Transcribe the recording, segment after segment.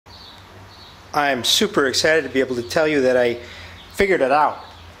I'm super excited to be able to tell you that I figured it out.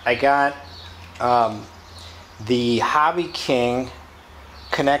 I got the Hobby King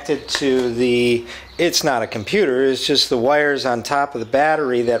connected to the, it's not a computer, it's just the wires on top of the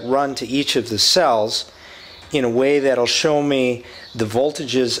battery that run to each of the cells in a way that'll show me the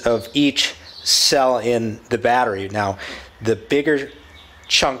voltages of each cell in the battery. Now, the bigger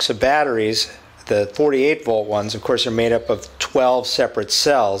chunks of batteries, the 48 volt ones, of course, are made up of 12 separate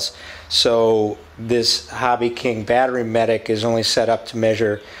cells. So this Hobby King Battery Medic is only set up to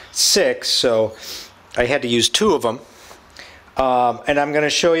measure 6, so I had to use 2 of them. And I'm going to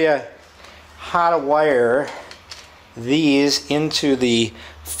show you how to wire these into the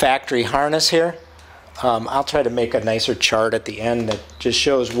factory harness here. I'll try to make a nicer chart at the end that just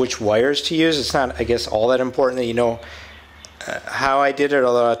shows which wires to use. It's not, I guess, all that important that you know how I did it,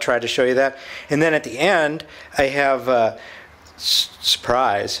 although I'll try to show you that. And then at the end, I have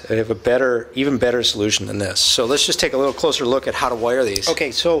surprise, I have a better, even better solution than this. So let's just take a little closer look at how to wire these.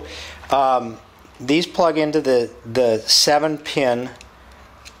 Okay, so these plug into the 7-pin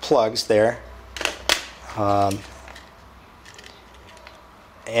plugs there.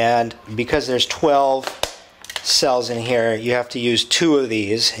 And because there's 12 cells in here, you have to use 2 of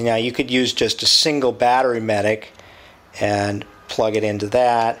these. Now you could use just a single battery medic and plug it into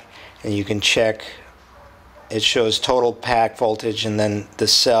that, and you can check. It shows total pack voltage and then the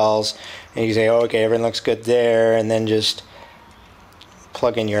cells, and you say, oh, okay, everything looks good there, and then just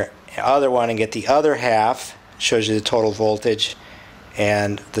plug in your other one and get the other half. It shows you the total voltage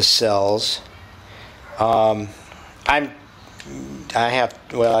and the cells. I have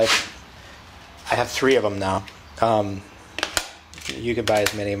 3 of them now. You can buy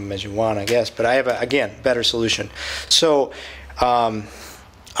as many of them as you want, I guess, but I have a, again, better solution. So I'll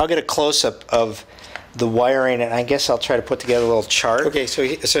get a close-up of the wiring, and I guess I'll try to put together a little chart. Okay, so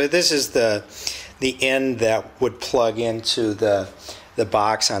this is the end that would plug into the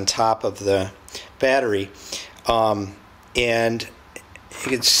box on top of the battery, and you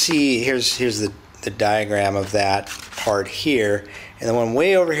can see here's the diagram of that part here, and the one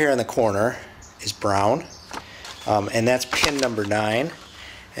way over here in the corner is brown, and that's pin number 9,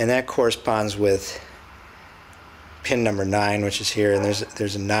 and that corresponds with pin number 9, which is here, and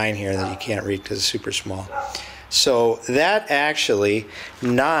there's a 9 here that you can't read because it's super small. So that actually,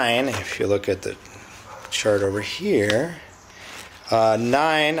 9, if you look at the chart over here,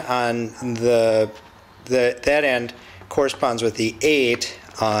 9 on that end corresponds with the 8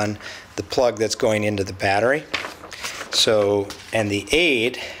 on the plug that's going into the battery. So, and the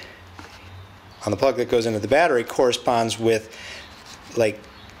 8 on the plug that goes into the battery corresponds with like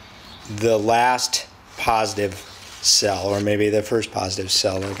the last positive cell, or maybe the first positive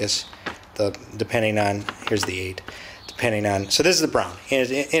cell, I guess, depending on, here's the 8, depending on, so this is the brown.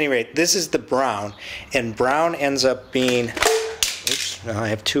 At any rate, this is the brown, and brown ends up being, oops, now I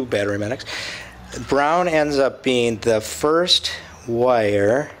have 2 battery medics. Brown ends up being the first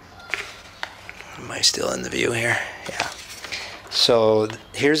wire. Am I still in the view here? Yeah. So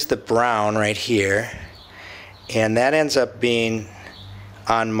here's the brown right here, and that ends up being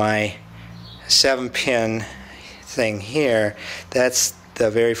on my 7-pin thing here. That's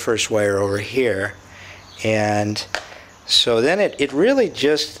the very first wire over here, and so then it really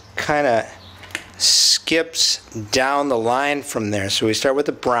just kind of skips down the line from there. So we start with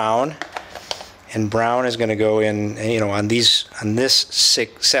the brown, and brown is going to go in, you know, on this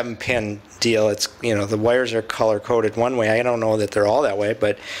 7-pin deal. It's, you know, the wires are color coded one way. I don't know that they're all that way,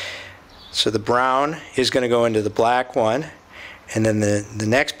 but so the brown is going to go into the black one, and then the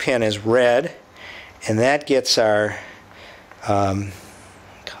next pin is red, and that gets our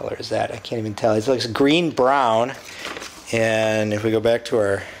color is that, I can't even tell. It looks green brown, and if we go back to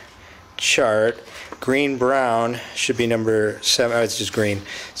our chart, green brown should be number 7. Oh, it's just green.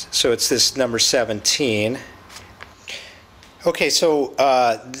 So it's this number 17. Okay, so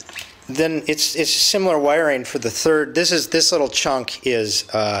then it's similar wiring for the third. This little chunk is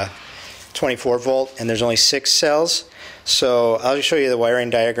 24 volt, and there's only 6 cells. So I'll just show you the wiring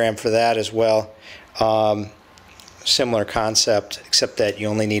diagram for that as well. Similar concept, except that you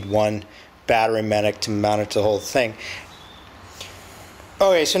only need 1 battery medic to mount it to the whole thing.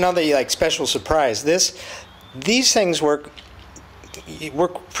 Okay, so now the special surprise. These things work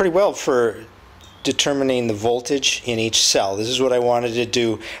pretty well for determining the voltage in each cell. This is what I wanted to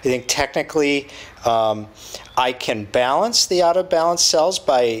do. I think technically I can balance the out of balance cells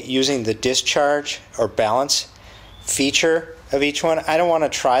by using the discharge or balance feature of each one. I don't want to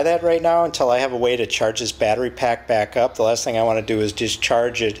try that right now until I have a way to charge this battery pack back up. The last thing I want to do is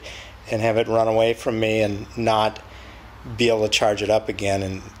discharge it and have it run away from me and not be able to charge it up again.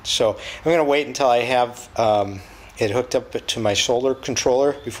 And so I'm going to wait until I have it hooked up to my shoulder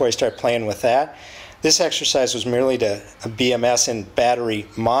controller before I start playing with that. This exercise was merely to a BMS and battery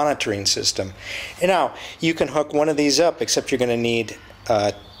monitoring system. And now you can hook one of these up, except you're going to need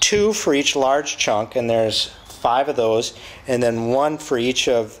 2 for each large chunk, and there's 5 of those, and then 1 for each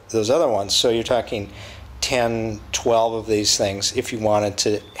of those other ones. So you're talking 10, 12 of these things if you wanted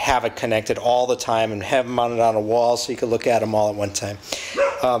to have it connected all the time and have them mounted on a wall so you could look at them all at one time.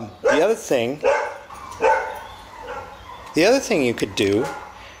 The other thing you could do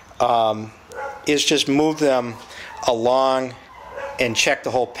is just move them along and check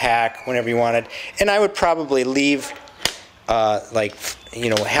the whole pack whenever you wanted. And I would probably leave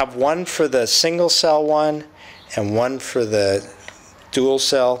have 1 for the single cell one and 1 for the dual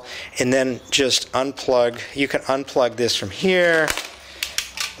cell, and then just unplug. You can unplug this from here,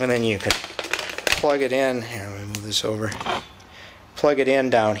 and then you can plug it in. Here, let me move this over. Plug it in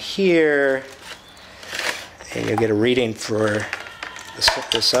down here, and you'll get a reading for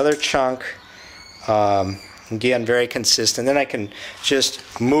this other chunk. Again, very consistent. Then I can just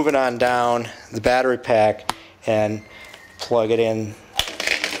move it on down the battery pack and plug it in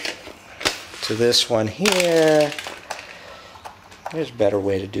to this one here. There's a better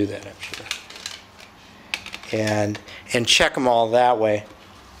way to do that, I'm sure. And check them all that way.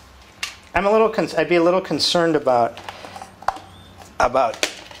 I'd be a little concerned about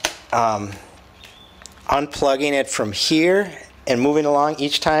unplugging it from here and moving along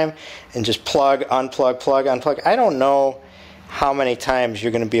each time and just plug, unplug, plug, unplug. I don't know how many times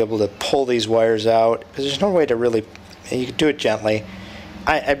you're going to be able to pull these wires out, because there's no way to really. You could do it gently.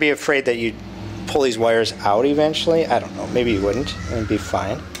 I'd be afraid that you'd pull these wires out eventually. I don't know. Maybe you wouldn't. It'd be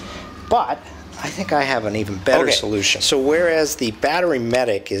fine. But I think I have an even better solution. So whereas the Battery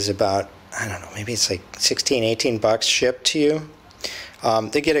Medic is about, I don't know, maybe it's like 16, 18 bucks shipped to you,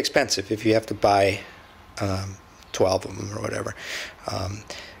 they get expensive if you have to buy 12 of them or whatever.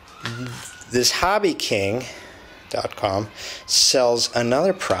 This HobbyKing.com sells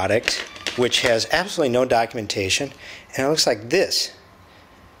another product which has absolutely no documentation, and it looks like this.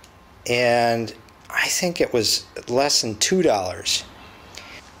 And I think it was less than $2.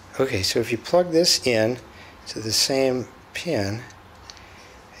 Okay, so if you plug this in to the same pin,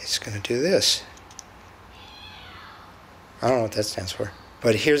 it's going to do this. I don't know what that stands for.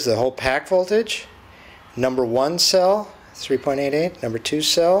 But here's the whole pack voltage. Number 1 cell, 3.88. Number 2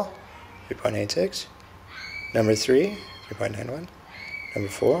 cell, 3.86. Number 3, 3.91. Number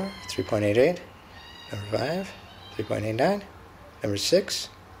 4, 3.88. Number 5, 3.89. Number 6,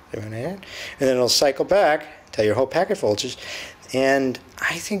 3.89. And then it'll cycle back, tell your whole packet voltage. And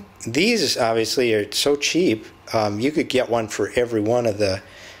I think these obviously are so cheap. You could get one for every one of the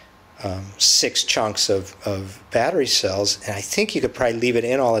 6 chunks of battery cells, and I think you could probably leave it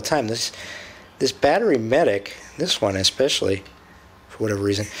in all the time. This Battery Medic, this one especially, for whatever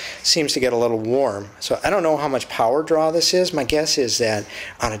reason, seems to get a little warm. So I don't know how much power draw this is. My guess is that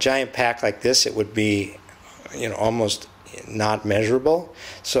on a giant pack like this, it would be, almost not measurable.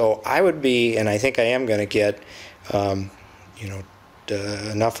 So I would be, and I think I am going to get,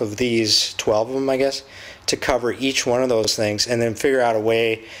 enough of these, 12 of them, I guess, to cover each one of those things, and then figure out a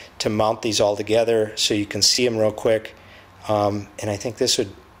way to mount these all together so you can see them real quick. And I think this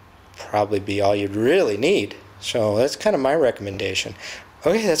would probably be all you'd really need. So that's kind of my recommendation.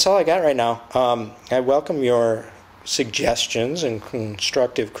 Okay, that's all I got right now. I welcome your suggestions and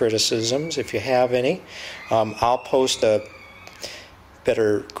constructive criticisms if you have any. I'll post a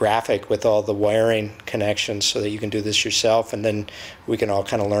better graphic with all the wiring connections so that you can do this yourself, and then we can all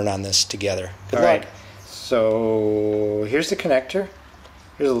kind of learn on this together. Good luck. Right. So here's the connector.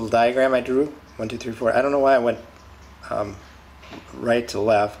 Here's a little diagram I drew. 1, 2, 3, 4. I don't know why I went right to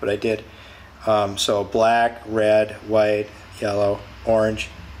left, but I did. So black, red, white, yellow, orange,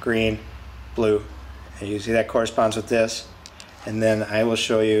 green, blue. And you see that corresponds with this. And then I will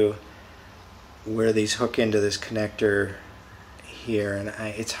show you where these hook into this connector here. And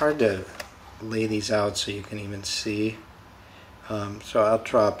it's hard to lay these out so you can even see. So I'll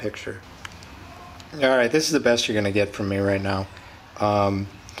draw a picture. Alright, this is the best you're going to get from me right now.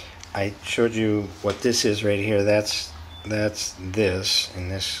 I showed you what this is right here. That's this in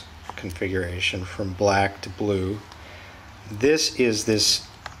this configuration from black to blue. This is this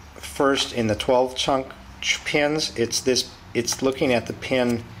first in the 12 chunk pins. It's looking at the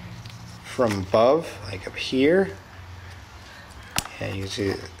pin from above, like up here. And you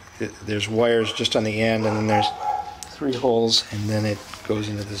see there's wires just on the end, and then there's 3 holes, and then it goes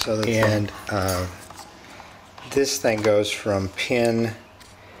into this other thing. And this thing goes from pin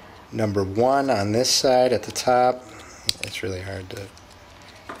number 1 on this side at the top It's really hard to,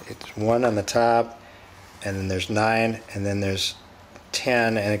 it's 1 on the top, and then there's 9, and then there's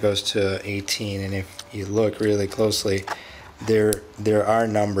 10, and it goes to 18. And if you look really closely, there are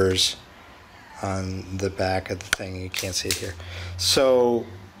numbers on the back of the thing. You can't see it here. So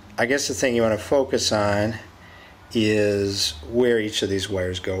I guess the thing you want to focus on is where each of these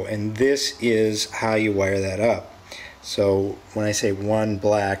wires go, and this is how you wire that up. So when I say 1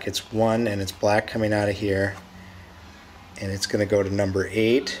 black, it's 1 and it's black coming out of here, and it's going to go to number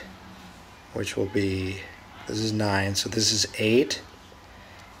 8, which will be, this is 9, so this is 8,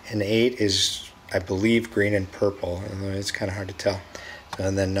 and 8 is, I believe, green and purple, and it's kind of hard to tell.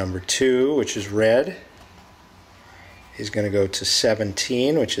 And then number 2, which is red, is going to go to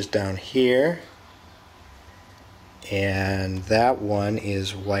 17, which is down here, and that one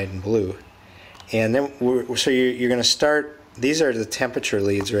is white and blue. And then so you're going to start. These are the temperature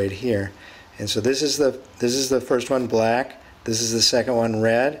leads right here, and so this is the first one black. This is the second one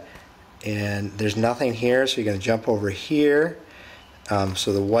red, and there's nothing here, so you're going to jump over here.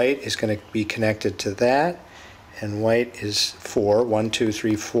 So the white is going to be connected to that, and white is 4, 1, 2,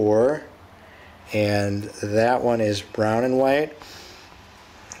 3, 4, and that one is brown and white.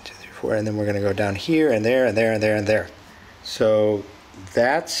 1, 2, 3, 4, and then we're going to go down here and there and there and there and there. So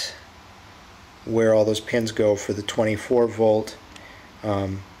that's where all those pins go for the 24 volt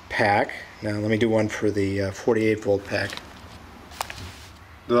pack. Now let me do one for the 48 volt pack.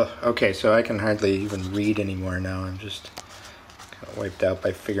 Ugh, okay, so I can hardly even read anymore now. I'm just kind of wiped out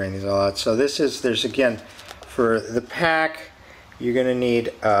by figuring these all out. So there's again, for the pack, you're going to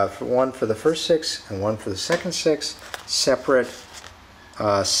need one for the first 6 and one for the second 6, separate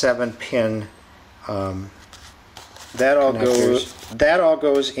 7-pin that all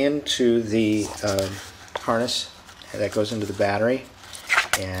goes into the harness, and that goes into the battery.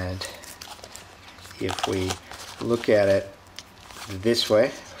 And if we look at it this way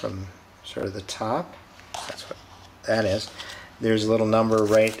from sort of the top, that's what that is. There's a little number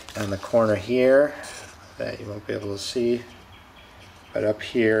right on the corner here that you won't be able to see, but up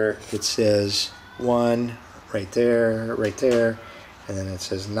here it says 1 right there, and then it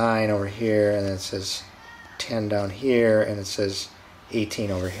says 9 over here, and then it says 10 down here, and it says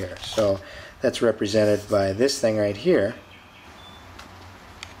 18 over here. So that's represented by this thing right here.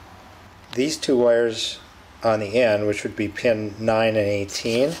 These 2 wires on the end, which would be pin 9 and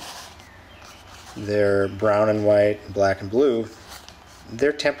 18, they're brown and white, black and blue.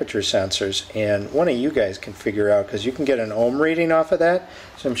 They're temperature sensors, and one of you guys can figure out, because you can get an ohm reading off of that,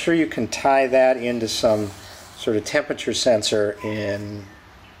 so I'm sure you can tie that into some sort of temperature sensor in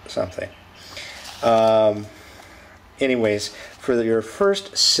something. Anyways, for your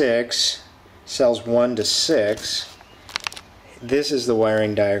first 6, cells 1 to 6, this is the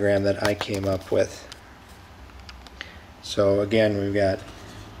wiring diagram that I came up with. So again, we've got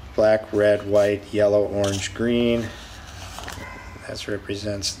black, red, white, yellow, orange, green. That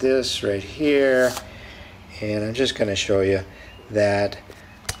represents this right here. And I'm just going to show you that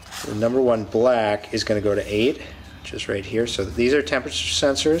the number 1 black is going to go to 8, which is right here. So these are temperature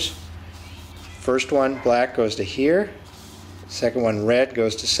sensors. First one black goes to here, second one red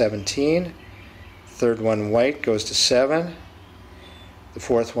goes to 17, third one white goes to 7, the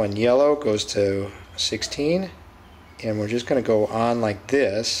fourth one yellow goes to 16, and we're just going to go on like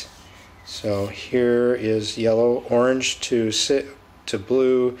this. So here is yellow, orange to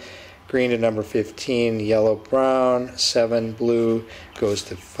blue, green to number 15, yellow, brown, 7, blue goes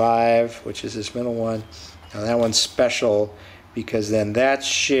to 5, which is this middle one. Now that one's special because then that's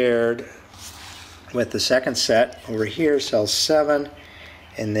shared with the second set over here, cell 7,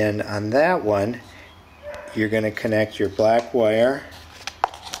 and then on that one you're going to connect your black wire.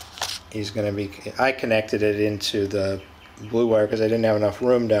 I connected it into the blue wire because I didn't have enough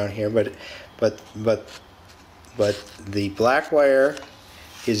room down here, but the black wire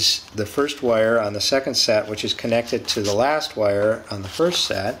is the first wire on the second set, which is connected to the last wire on the first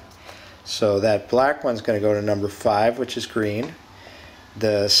set. So that black one's going to go to number 5, which is green.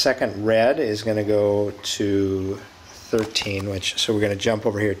 The second red is going to go to 13, so we're going to jump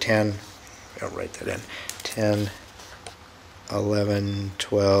over here 10, I'll write that in, 10, 11,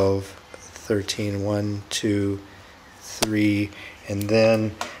 12, 13, 1, 2, 3, and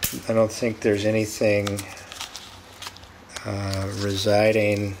then I don't think there's anything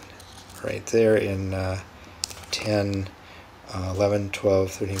residing right there in 10, 11,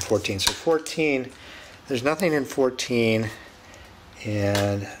 12, 13, 14. So 14, there's nothing in 14,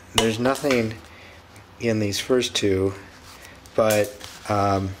 and there's nothing in these first 2, but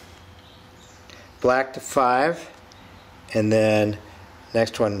black to 5, and then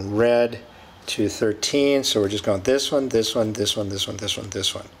next one red to 13. So we're just going this one, this one, this one, this one, this one,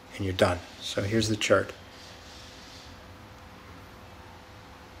 this one, and you're done. So here's the chart.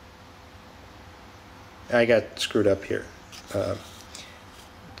 I got screwed up here.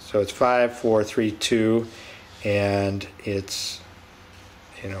 So it's 5, 4, 3, 2, and it's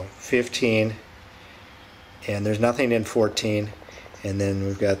 15, and there's nothing in 14, and then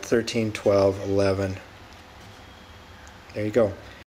we've got 13, 12, 11. There you go.